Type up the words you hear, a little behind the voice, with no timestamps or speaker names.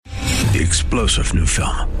the explosive new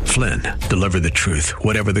film, Flynn, Deliver the Truth,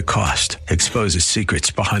 Whatever the Cost, exposes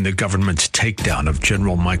secrets behind the government's takedown of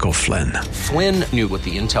General Michael Flynn. Flynn knew what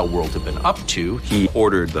the intel world had been up to. He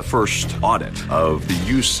ordered the first audit of the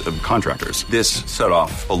use of contractors. This set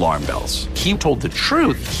off alarm bells. He told the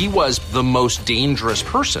truth. He was the most dangerous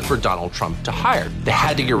person for Donald Trump to hire. They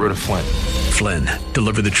had to get rid of Flynn. Flynn,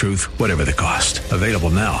 Deliver the Truth, Whatever the Cost. Available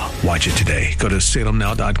now. Watch it today. Go to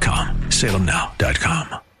salemnow.com.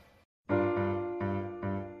 salemnow.com.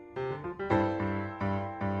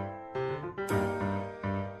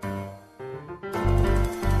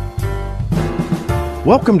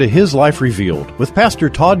 Welcome to His Life Revealed with Pastor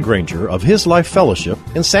Todd Granger of His Life Fellowship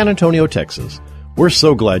in San Antonio, Texas. We're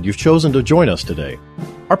so glad you've chosen to join us today.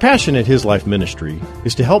 Our passion at His Life Ministry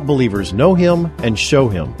is to help believers know Him and show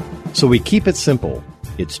Him. So we keep it simple.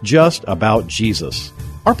 It's just about Jesus.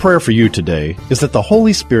 Our prayer for you today is that the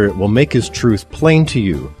Holy Spirit will make His truth plain to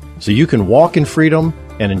you so you can walk in freedom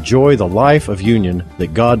and enjoy the life of union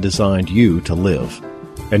that God designed you to live.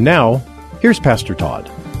 And now, here's Pastor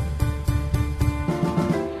Todd.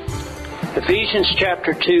 Ephesians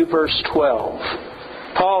chapter 2, verse 12.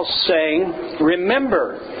 Paul's saying,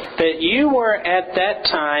 remember that you were at that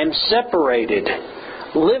time separated,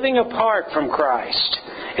 living apart from Christ,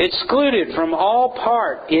 excluded from all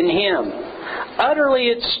part in Him,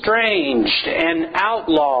 utterly estranged and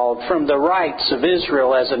outlawed from the rights of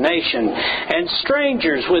Israel as a nation, and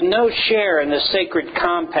strangers with no share in the sacred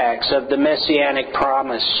compacts of the Messianic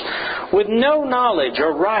promise, with no knowledge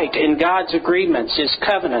or right in God's agreements, His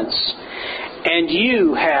covenants. And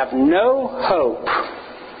you have no hope.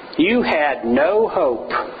 You had no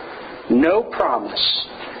hope, no promise.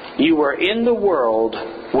 You were in the world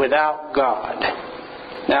without God.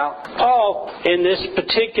 Now, Paul, in this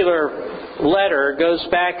particular letter, goes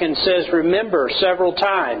back and says, remember, several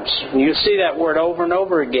times. You see that word over and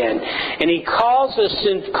over again. And he calls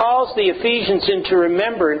the Ephesians into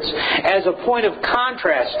remembrance as a point of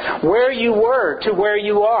contrast. Where you were to where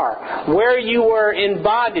you are. Where you were in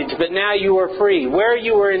bondage, but now you are free. Where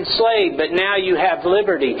you were enslaved, but now you have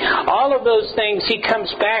liberty. All of those things, he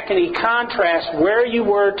comes back and he contrasts where you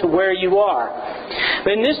were to where you are.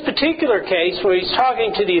 But in this particular case, where he's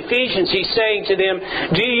talking to the Ephesians, he's saying to them,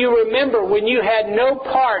 do you remember when you had no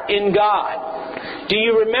part in God? Do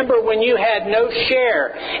you remember when you had no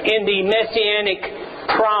share in the Messianic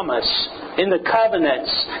promise, in the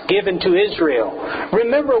covenants given to Israel?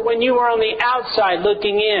 Remember when you were on the outside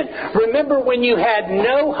looking in? Remember when you had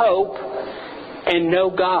no hope and no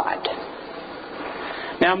God?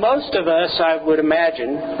 Now, most of us, I would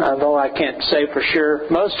imagine, although I can't say for sure,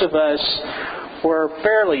 most of us were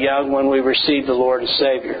fairly young when we received the Lord and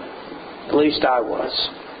Savior. At least I was.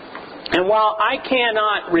 And while I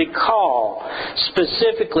cannot recall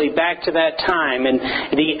specifically back to that time and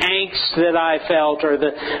the angst that I felt or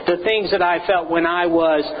the things that I felt when I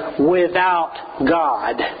was without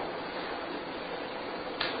God,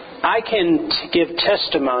 I can give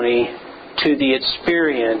testimony to the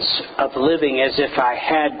experience of living as if I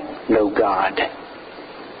had no God.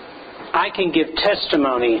 I can give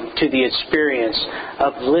testimony to the experience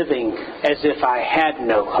of living as if I had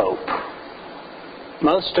no hope.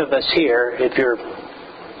 Most of us here,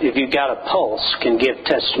 if you've got a pulse, can give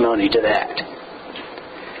testimony to that.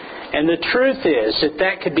 And the truth is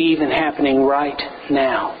that could be even happening right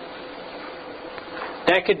now.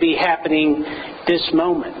 That could be happening this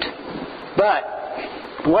moment. But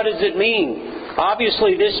what does it mean?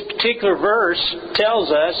 Obviously, this particular verse tells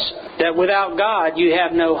us that without God, you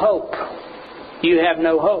have no hope. You have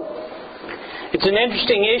no hope. It's an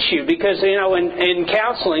interesting issue because, in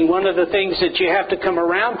counseling, one of the things that you have to come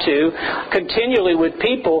around to continually with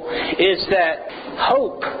people is that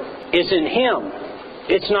hope is in Him.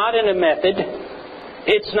 It's not in a method.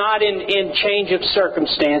 It's not in change of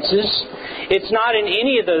circumstances. It's not in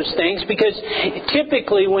any of those things because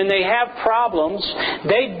typically when they have problems,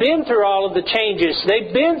 they've been through all of the changes. They've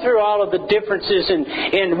been through all of the differences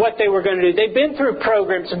in what they were going to do. They've been through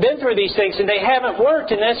programs, been through these things, and they haven't worked,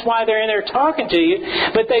 and that's why they're in there talking to you.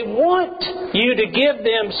 But they want you to give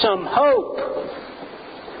them some hope.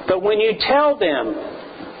 But when you tell them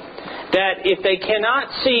that if they cannot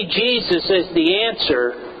see Jesus as the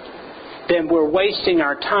answer, then we're wasting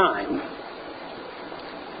our time.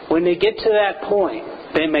 When they get to that point,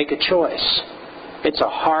 they make a choice. It's a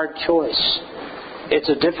hard choice. It's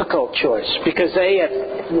a difficult choice because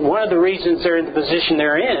one of the reasons they're in the position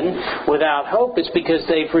they're in without hope is because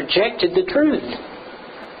they've rejected the truth.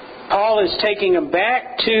 Paul is taking them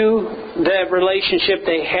back to the relationship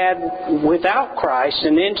they had without Christ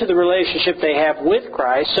and into the relationship they have with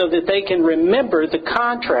Christ so that they can remember the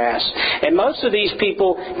contrast. And most of these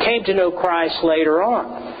people came to know Christ later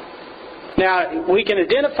on. Now, we can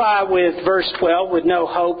identify with verse 12, with no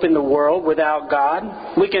hope in the world without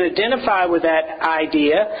God. We can identify with that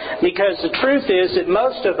idea because the truth is that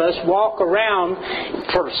most of us walk around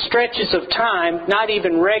for stretches of time not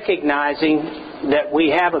even recognizing that we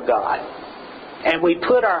have a God. And we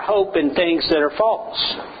put our hope in things that are false,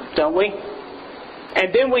 don't we?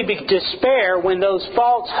 And then we despair when those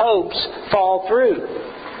false hopes fall through.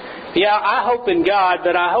 Yeah, I hope in God,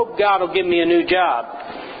 but I hope God will give me a new job.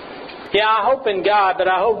 Yeah, I hope in God, but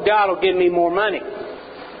I hope God will give me more money.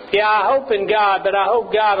 Yeah, I hope in God, but I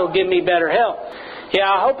hope God will give me better health.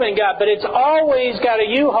 Yeah, I hope in God, but it's always got a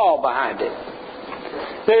U-Haul behind it.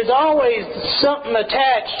 There's always something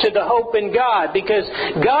attached to the hope in God because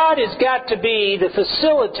God has got to be the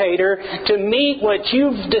facilitator to meet what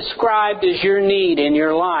you've described as your need in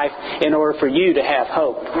your life in order for you to have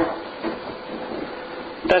hope.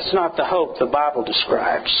 That's not the hope the Bible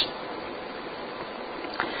describes.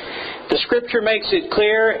 The Scripture makes it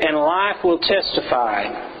clear, and life will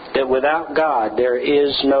testify, that without God there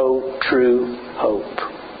is no true hope.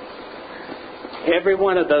 Every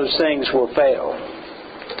one of those things will fail.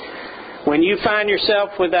 When you find yourself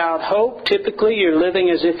without hope, typically you're living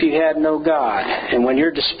as if you had no God. And when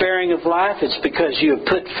you're despairing of life, it's because you have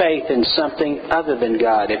put faith in something other than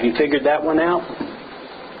God. Have you figured that one out?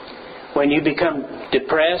 When you become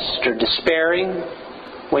depressed or despairing,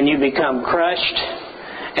 when you become crushed,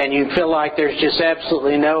 and you feel like there's just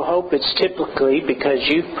absolutely no hope, it's typically because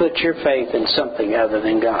you've put your faith in something other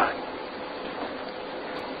than God.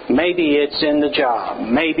 Maybe it's in the job.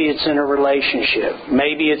 Maybe it's in a relationship.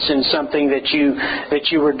 Maybe it's in something that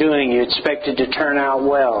you were doing. You expected to turn out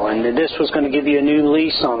well, and this was going to give you a new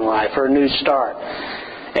lease on life or a new start.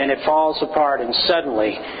 And it falls apart, and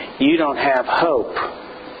suddenly you don't have hope.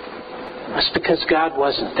 That's because God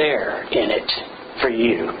wasn't there in it for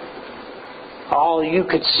you. All you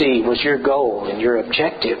could see was your goal and your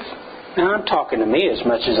objective. Now, I'm talking to me as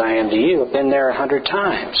much as I am to you. I've been there 100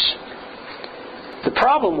 times. The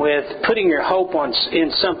problem with putting your hope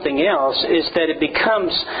in something else is that it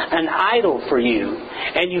becomes an idol for you.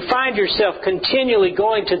 And you find yourself continually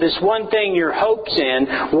going to this one thing your hope's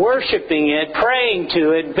in, worshiping it, praying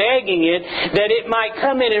to it, begging it, that it might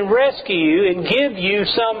come in and rescue you and give you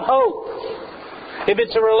some hope. If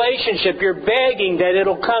it's a relationship, you're begging that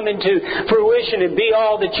it'll come into fruition and be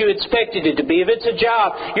all that you expected it to be. If it's a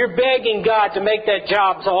job, you're begging God to make that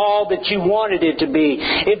job all that you wanted it to be.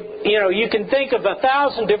 You can think of 1,000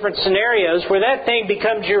 different scenarios where that thing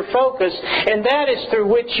becomes your focus, and that is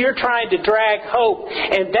through which you're trying to drag hope,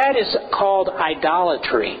 and that is called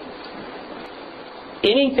idolatry.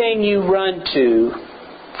 Anything you run to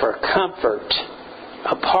for comfort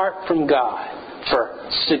apart from God, for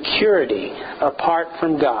security apart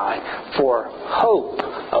from God, for hope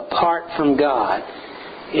apart from God,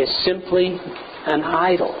 is simply an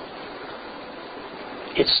idol.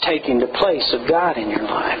 It's taking the place of God in your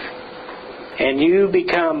life. And you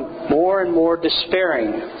become more and more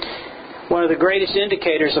despairing. One of the greatest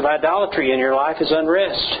indicators of idolatry in your life is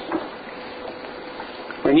unrest.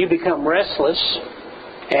 When you become restless,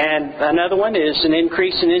 and another one is an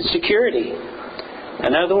increase in insecurity.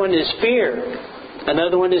 Another one is fear.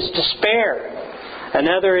 Another one is despair.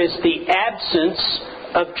 Another is the absence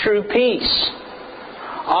of true peace.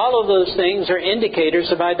 All of those things are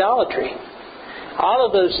indicators of idolatry. All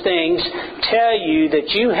of those things tell you that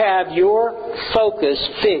you have your focus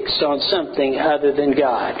fixed on something other than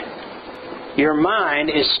God. Your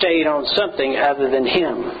mind is stayed on something other than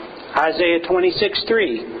Him. Isaiah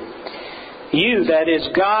 26:3. You, that is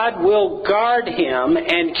God, will guard him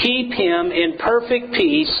and keep him in perfect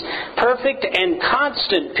peace, perfect and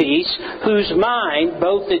constant peace, whose mind,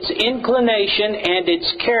 both its inclination and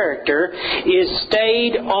its character, is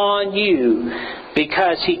stayed on you,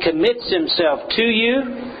 because he commits himself to you,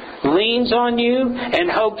 leans on you,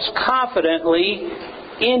 and hopes confidently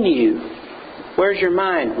in you. Where's your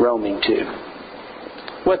mind roaming to?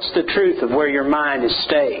 What's the truth of where your mind is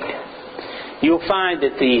stayed? You'll find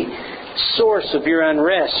that the source of your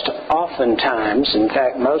unrest oftentimes, in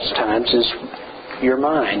fact most times, is your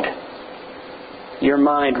mind. Your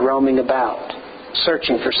mind roaming about,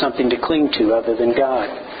 searching for something to cling to other than God.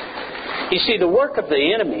 You see, the work of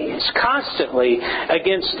the enemy is constantly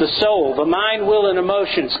against the soul, the mind, will, and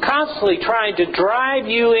emotions, constantly trying to drive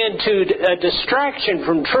you into a distraction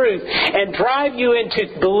from truth and drive you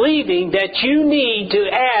into believing that you need to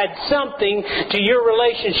add something to your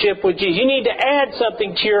relationship with Jesus. You need to add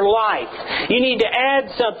something to your life. You need to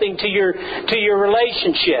add something to your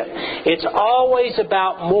relationship. It's always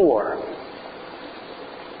about more.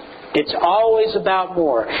 It's always about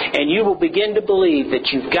more. And you will begin to believe that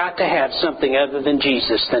you've got to have something other than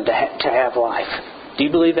Jesus than to have life. Do you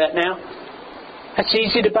believe that now? That's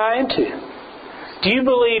easy to buy into. Do you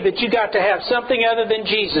believe that you've got to have something other than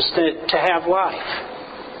Jesus to have life?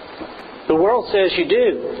 The world says you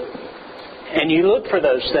do. And you look for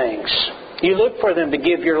those things. You look for them to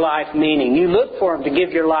give your life meaning. You look for them to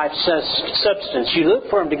give your life substance. You look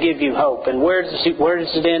for them to give you hope. And where does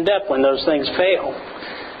it end up when those things fail?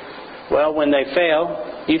 Well, when they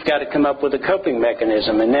fail, you've got to come up with a coping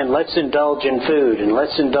mechanism. And then let's indulge in food, and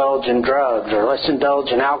let's indulge in drugs, or let's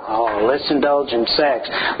indulge in alcohol, or let's indulge in sex.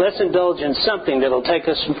 Let's indulge in something that'll take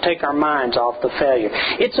our minds off the failure.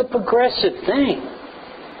 It's a progressive thing.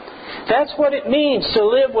 That's what it means to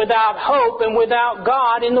live without hope and without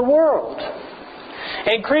God in the world.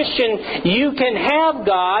 And Christian, you can have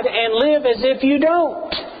God and live as if you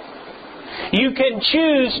don't. You can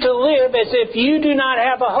choose to live as if you do not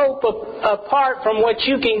have a hope apart from what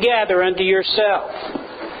you can gather unto yourself.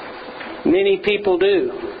 Many people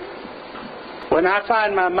do. When I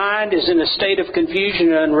find my mind is in a state of confusion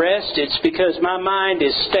and unrest, it's because my mind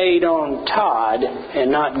is stayed on Todd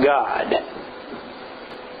and not God.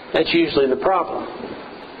 That's usually the problem.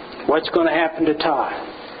 What's going to happen to Todd?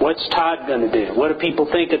 What's Todd going to do? What do people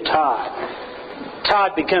think of Todd?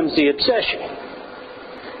 Todd becomes the obsession.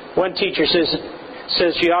 One teacher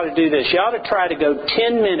says you ought to do this. You ought to try to go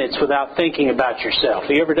 10 minutes without thinking about yourself.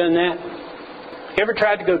 Have you ever done that? You ever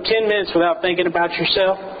tried to go 10 minutes without thinking about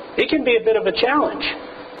yourself? It can be a bit of a challenge.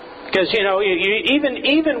 Because,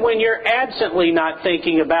 even when you're absently not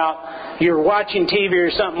thinking about, you're watching TV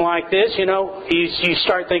or something like this, you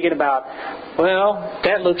start thinking about, well,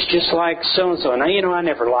 that looks just like so-and-so. Now, I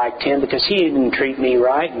never liked him because he didn't treat me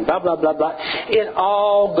right, and blah, blah, blah, blah. It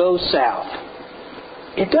all goes south.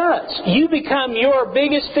 It does. You become your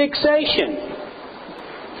biggest fixation.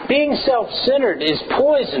 Being self-centered is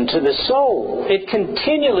poison to the soul. It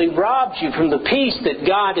continually robs you from the peace that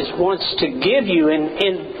God wants to give you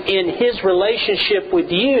in His relationship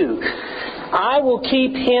with you. I will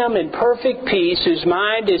keep him in perfect peace whose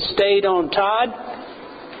mind is stayed on Todd.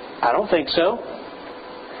 I don't think so.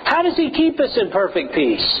 How does He keep us in perfect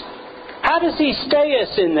peace? How does He stay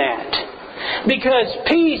us in that? Because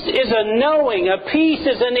peace is a knowing, a peace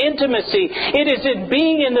is an intimacy. It is in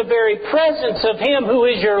being in the very presence of Him who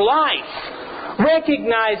is your life,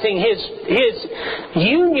 recognizing His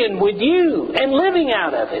union with you and living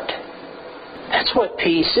out of it. That's what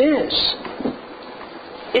peace is.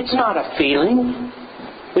 It's not a feeling.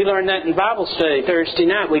 We learned that in Bible study Thursday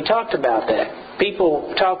night. We talked about that.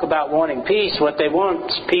 People talk about wanting peace. What they want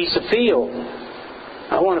is peace of feel.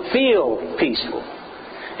 I want to feel peaceful.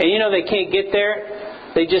 And they can't get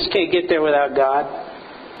there. They just can't get there without God.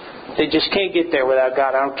 They just can't get there without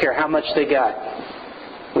God. I don't care how much they got.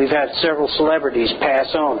 We've had several celebrities pass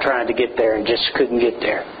on trying to get there and just couldn't get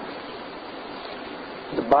there.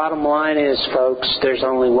 The bottom line is, folks, there's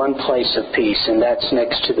only one place of peace, and that's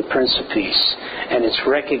next to the Prince of Peace. And it's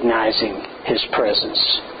recognizing His presence.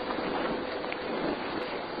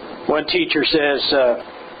 One teacher says,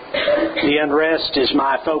 the unrest is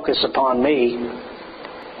my focus upon me.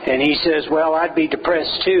 And he says, well, I'd be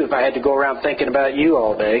depressed too if I had to go around thinking about you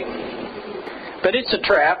all day. But it's a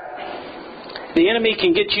trap. The enemy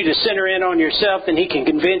can get you to center in on yourself, and he can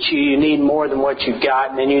convince you need more than what you've got,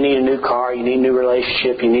 and then you need a new car, you need a new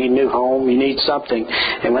relationship, you need a new home, you need something.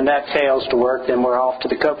 And when that fails to work, then we're off to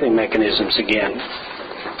the coping mechanisms again.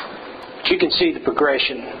 But you can see the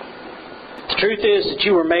progression. The truth is that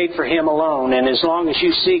you were made for Him alone, and as long as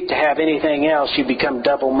you seek to have anything else, you become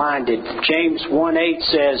double-minded. James 1:8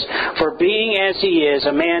 says, for being as he is,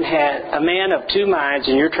 a man of two minds,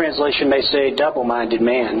 and your translation may say double-minded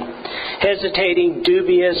man. Hesitating,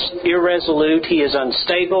 dubious, irresolute, he is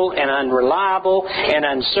unstable and unreliable and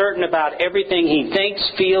uncertain about everything he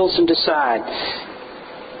thinks, feels, and decides.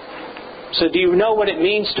 So do you know what it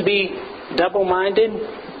means to be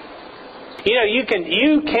double-minded? You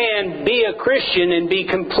can be a Christian and be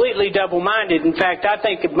completely double-minded. In fact, I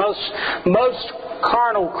think that most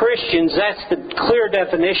carnal Christians, that's the clear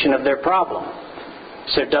definition of their problem.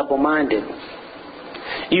 So they're double-minded.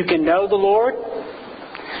 You can know the Lord.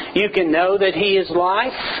 You can know that He is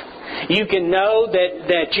life. You can know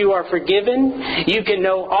that you are forgiven. You can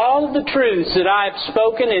know all of the truths that I have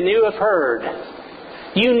spoken and you have heard.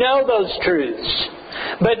 You know those truths.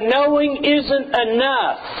 But knowing isn't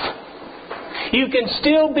enough. You can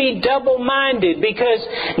still be double-minded because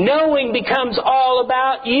knowing becomes all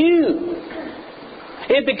about you.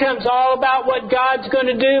 It becomes all about what God's going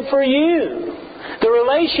to do for you. The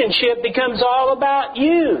relationship becomes all about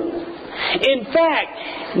you. In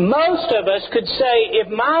fact, most of us could say if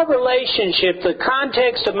my relationship, the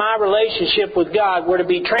context of my relationship with God were to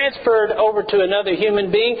be transferred over to another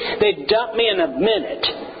human being, they'd dump me in a minute.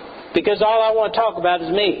 Because all I want to talk about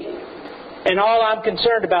is me. And all I'm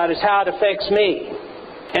concerned about is how it affects me.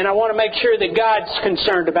 And I want to make sure that God's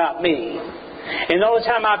concerned about me. And the only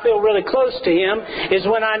time I feel really close to Him is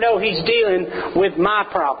when I know He's dealing with my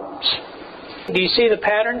problems. Do you see the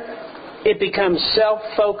pattern? It becomes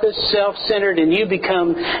self-focused, self-centered, and you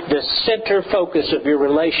become the center focus of your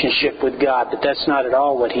relationship with God. But that's not at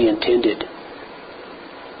all what He intended.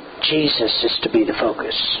 Jesus is to be the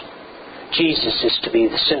focus. Jesus is to be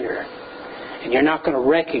the center. And you're not going to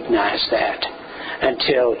recognize that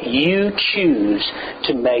until you choose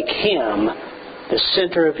to make Him the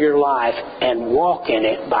center of your life and walk in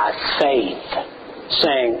it by faith.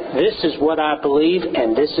 Saying, this is what I believe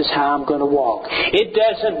and this is how I'm going to walk. It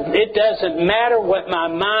doesn't matter what my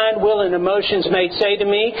mind, will, and emotions may say to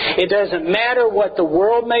me. It doesn't matter what the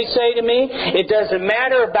world may say to me. It doesn't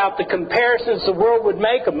matter about the comparisons the world would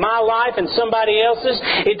make of my life and somebody else's.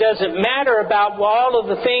 It doesn't matter about all of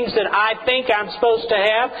the things that I think I'm supposed to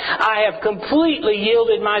have. I have completely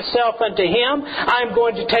yielded myself unto Him. I'm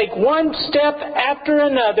going to take one step after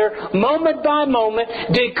another, moment by moment,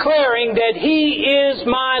 declaring that He is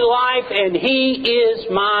my life and He is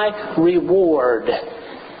my reward.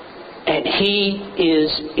 And He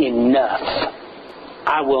is enough.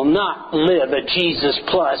 I will not live a Jesus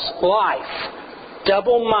plus life.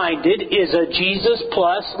 Double-minded is a Jesus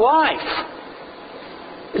plus life.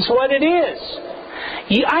 It's what it is.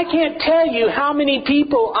 I can't tell you how many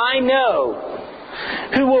people I know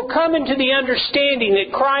who will come into the understanding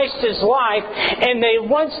that Christ is life, and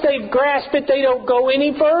once they've grasped it, they don't go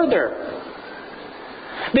any further.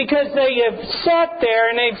 Because they have sat there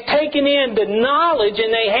and they've taken in the knowledge,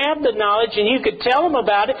 and they have the knowledge, and you could tell them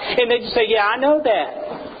about it, and they just say, yeah, I know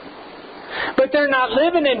that. But they're not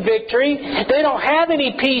living in victory. They don't have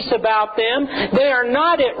any peace about them. They are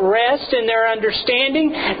not at rest in their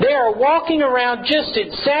understanding. They are walking around just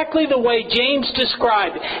exactly the way James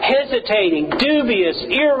described. Hesitating, dubious,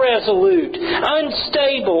 irresolute,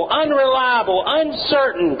 unstable, unreliable,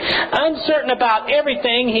 uncertain about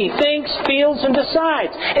everything he thinks, feels, and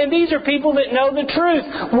decides. And these are people that know the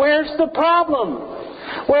truth. Where's the problem?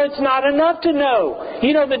 Well, it's not enough to know.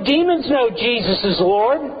 You know, the demons know Jesus is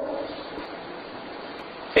Lord.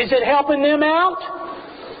 Is it helping them out?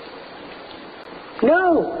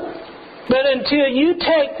 No. But until you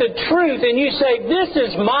take the truth and you say, this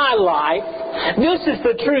is my life, this is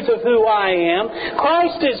the truth of who I am,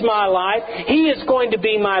 Christ is my life, He is going to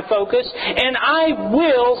be my focus, and I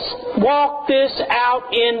will walk this out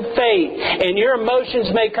in faith. And your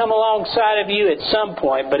emotions may come alongside of you at some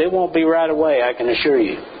point, but it won't be right away, I can assure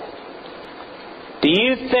you. Do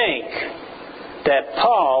you think that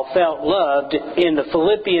Paul felt loved in the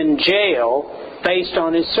Philippian jail based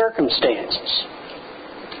on his circumstances?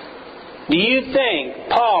 Do you think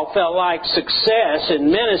Paul felt like success in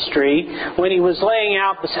ministry when he was laying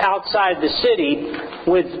out outside the city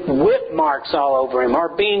with whip marks all over him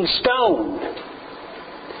or being stoned?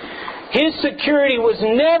 His security was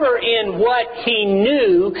never in what he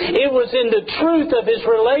knew. It was in the truth of his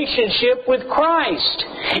relationship with Christ.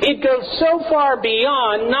 It goes so far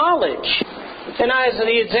beyond knowledge. And as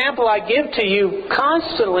the example I give to you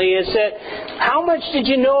constantly is that how much did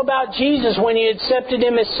you know about Jesus when you accepted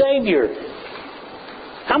Him as Savior?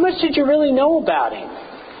 How much did you really know about Him?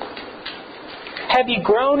 Have you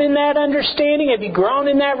grown in that understanding? Have you grown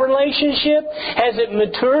in that relationship? Has it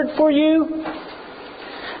matured for you?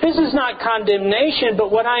 This is not condemnation, but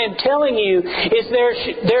what I am telling you is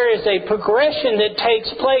there is a progression that takes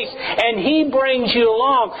place, and He brings you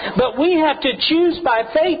along. But we have to choose by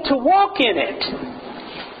faith to walk in it.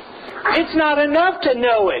 It's not enough to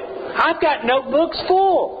know it. I've got notebooks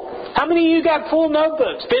full. How many of you got full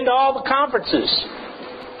notebooks? Been to all the conferences?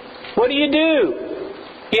 What do?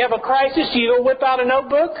 You have a crisis, you go whip out a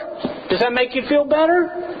notebook? Does that make you feel better?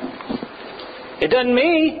 It doesn't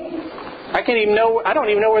me. I don't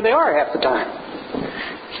even know where they are half the time.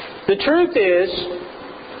 The truth is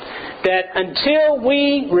that until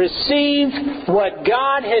we receive what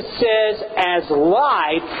God has said as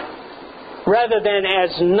life rather than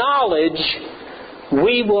as knowledge,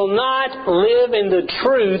 we will not live in the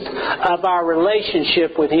truth of our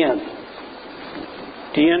relationship with Him.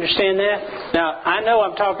 Do you understand that? Now, I know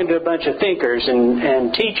I'm talking to a bunch of thinkers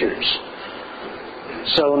and teachers.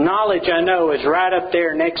 So knowledge, I know, is right up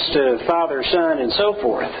there next to Father, Son, and so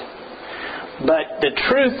forth. But the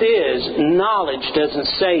truth is, knowledge doesn't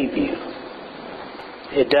save you.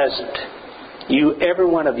 It doesn't. Every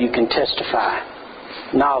one of you can testify.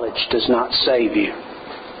 Knowledge does not save you.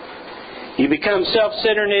 You become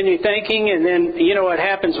self-centered in your thinking, and then, you know what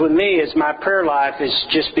happens with me is my prayer life has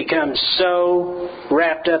just become so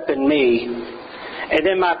wrapped up in me. And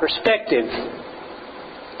then my perspective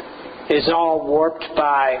is all warped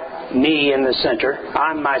by me in the center.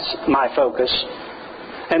 I'm my focus.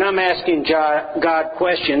 And I'm asking God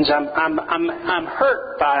questions. I'm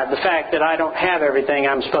hurt by the fact that I don't have everything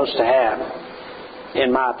I'm supposed to have,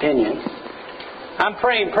 in my opinion. I'm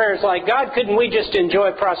praying prayers like, God, couldn't we just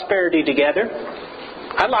enjoy prosperity together?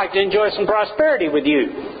 I'd like to enjoy some prosperity with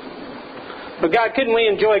you. But God, couldn't we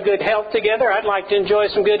enjoy good health together? I'd like to enjoy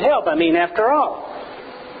some good health. I mean, after all,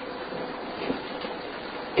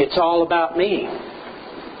 it's all about me.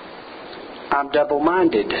 I'm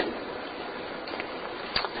double-minded.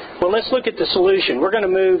 Well, let's look at the solution. We're going to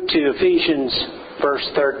move to Ephesians verse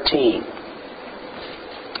 13.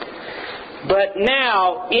 But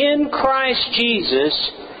now, in Christ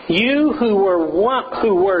Jesus, you who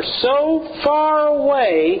were so far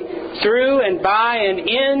away through and by and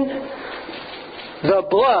in the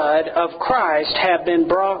blood of Christ have been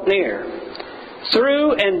brought near.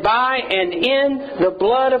 Through and by and in the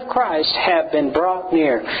blood of Christ have been brought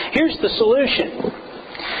near. Here's the solution.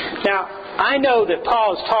 Now, I know that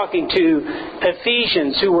Paul is talking to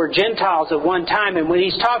Ephesians who were Gentiles at one time, and when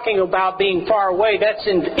he's talking about being far away, that's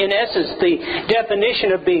in essence the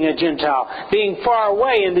definition of being a Gentile, being far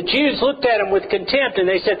away. And the Jews looked at him with contempt, and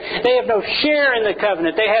they said, they have no share in the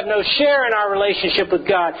covenant. They have no share in our relationship with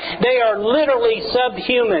God. They are literally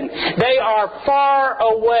subhuman. They are far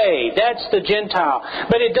away. That's the Gentile.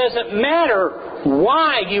 But it doesn't matter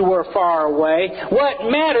why you were far away. What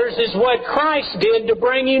matters is what Christ did to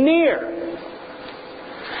bring you near.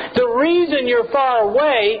 The reason you're far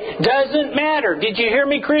away doesn't matter. Did you hear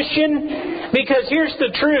me, Christian? Because here's the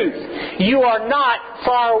truth. You are not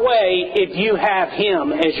far away if you have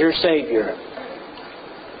Him as your Savior.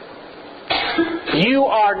 You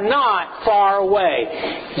are not far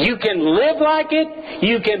away. You can live like it.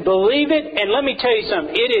 You can believe it. And let me tell you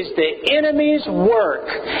something. It is the enemy's work.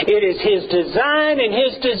 It is his design and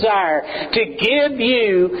his desire to give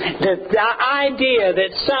you the idea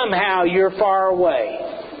that somehow you're far away.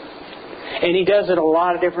 And he does it a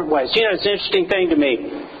lot of different ways. You know, it's an interesting thing to me.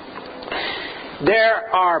 There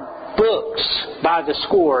are books by the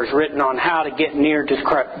scores written on how to get near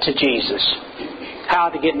to Jesus. How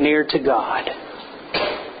to get near to God.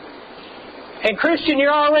 And Christian,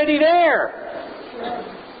 you're already there.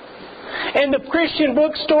 And the Christian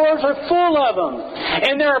bookstores are full of them.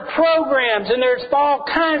 And there are programs and there's all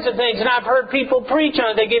kinds of things. And I've heard people preach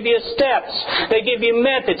on it. They give you steps. They give you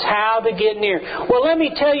methods how to get near. Well, let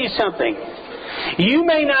me tell you something. You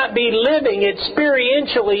may not be living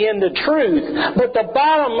experientially in the truth, but the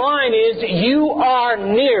bottom line is you are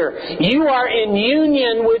near. You are in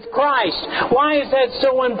union with Christ. Why is that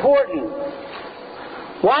so important?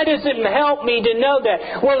 Why does it help me to know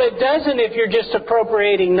that? Well, it doesn't if you're just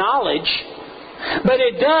appropriating knowledge. But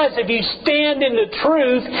it does if you stand in the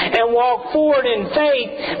truth and walk forward in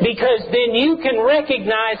faith, because then you can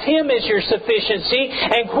recognize Him as your sufficiency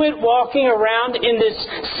and quit walking around in this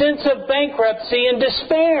sense of bankruptcy and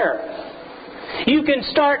despair. You can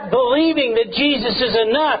start believing that Jesus is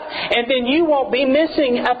enough, and then you won't be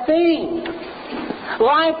missing a thing.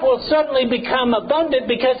 Life will suddenly become abundant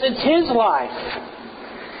because it's His life.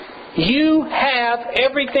 You have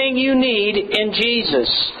everything you need in Jesus.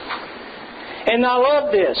 And I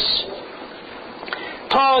love this.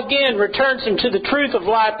 Paul again returns him to the truth of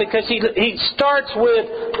life because he starts with,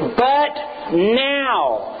 but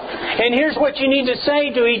now. And here's what you need to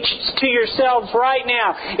say to yourselves right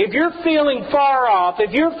now. If you're feeling far off,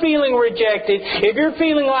 if you're feeling rejected, if you're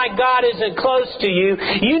feeling like God isn't close to you,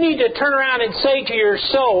 you need to turn around and say to your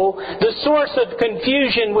soul, the source of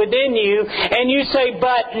confusion within you, and you say,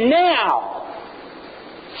 but now,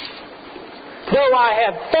 though I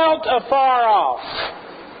have felt afar off,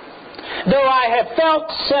 though I have felt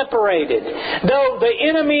separated, though the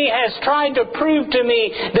enemy has tried to prove to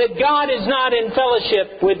me that God is not in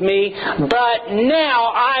fellowship with me, but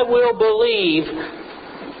now I will believe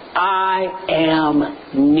I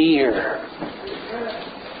am near.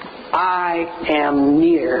 I am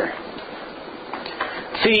near.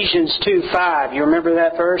 Ephesians 2:5. You remember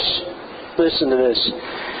that verse? Listen to this.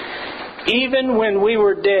 Even when we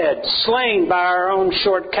were dead, slain by our own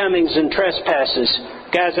shortcomings and trespasses.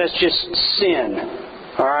 Guys, that's just sin.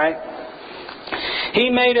 All right? He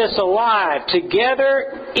made us alive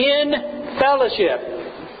together in fellowship.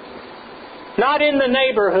 Not in the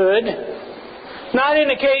neighborhood. Not in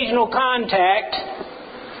occasional contact.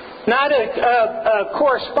 Not a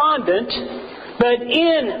correspondent. But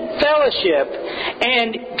in fellowship.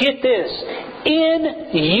 And get this. In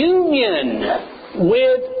union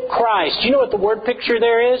with Christ. You know what the word picture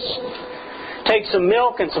there is? Take some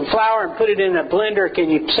milk and some flour and put it in a blender. Can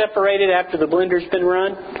you separate it after the blender's been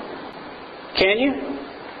run? Can you?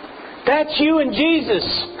 That's you and Jesus.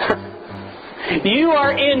 You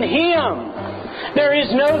are in Him. There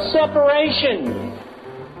is no separation.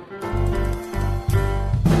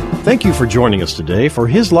 Thank you for joining us today for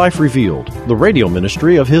His Life Revealed, the radio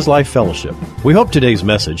ministry of His Life Fellowship. We hope today's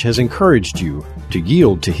message has encouraged you to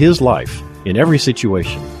yield to His life in every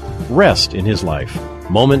situation, rest in His life,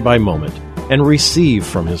 moment by moment, and receive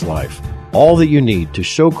from His life all that you need to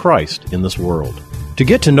show Christ in this world. To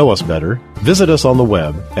get to know us better, visit us on the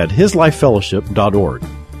web at hislifefellowship.org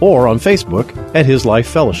or on Facebook at His Life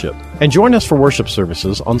Fellowship. And join us for worship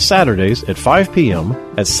services on Saturdays at 5 p.m.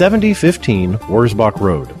 at 7015 Wurzbach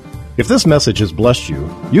Road. If this message has blessed you,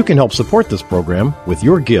 you can help support this program with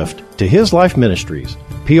your gift to His Life Ministries,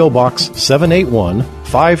 P.O. Box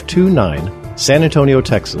 781-529, San Antonio,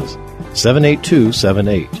 Texas,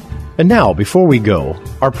 78278. And now, before we go,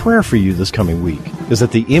 our prayer for you this coming week is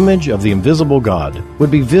that the image of the invisible God would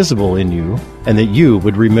be visible in you and that you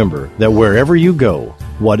would remember that wherever you go,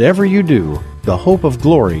 whatever you do, the hope of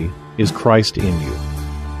glory is Christ in you.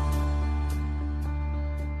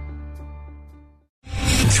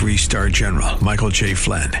 3-star General Michael J.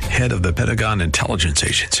 Flynn, head of the Pentagon Intelligence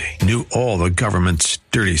Agency, knew all the government's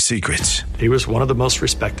dirty secrets. He was one of the most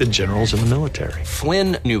respected generals in the military.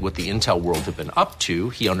 Flynn knew what the intel world had been up to.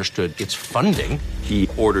 He understood its funding. He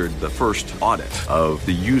ordered the first audit of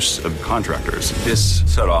the use of contractors. This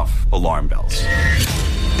set off alarm bells.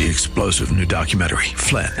 The explosive new documentary,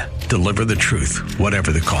 Flynn, Deliver the Truth,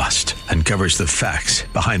 Whatever the Cost, uncovers the facts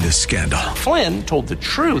behind this scandal. Flynn told the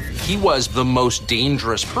truth. He was the most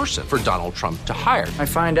dangerous person for Donald Trump to hire. I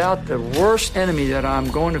find out the worst enemy that I'm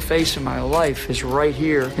going to face in my life is right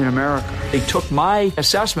here in America. They took my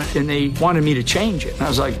assessment and they wanted me to change it. And I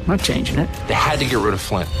was like, I'm not changing it. They had to get rid of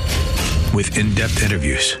Flynn. With in-depth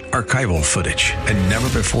interviews, archival footage, and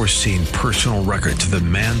never-before-seen personal records of the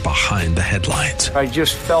man behind the headlines. I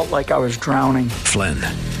just felt like I was drowning. Flynn,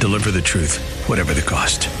 Deliver the Truth, Whatever the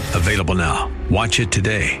Cost. Available now. Watch it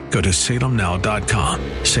today. Go to salemnow.com.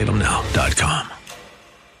 salemnow.com.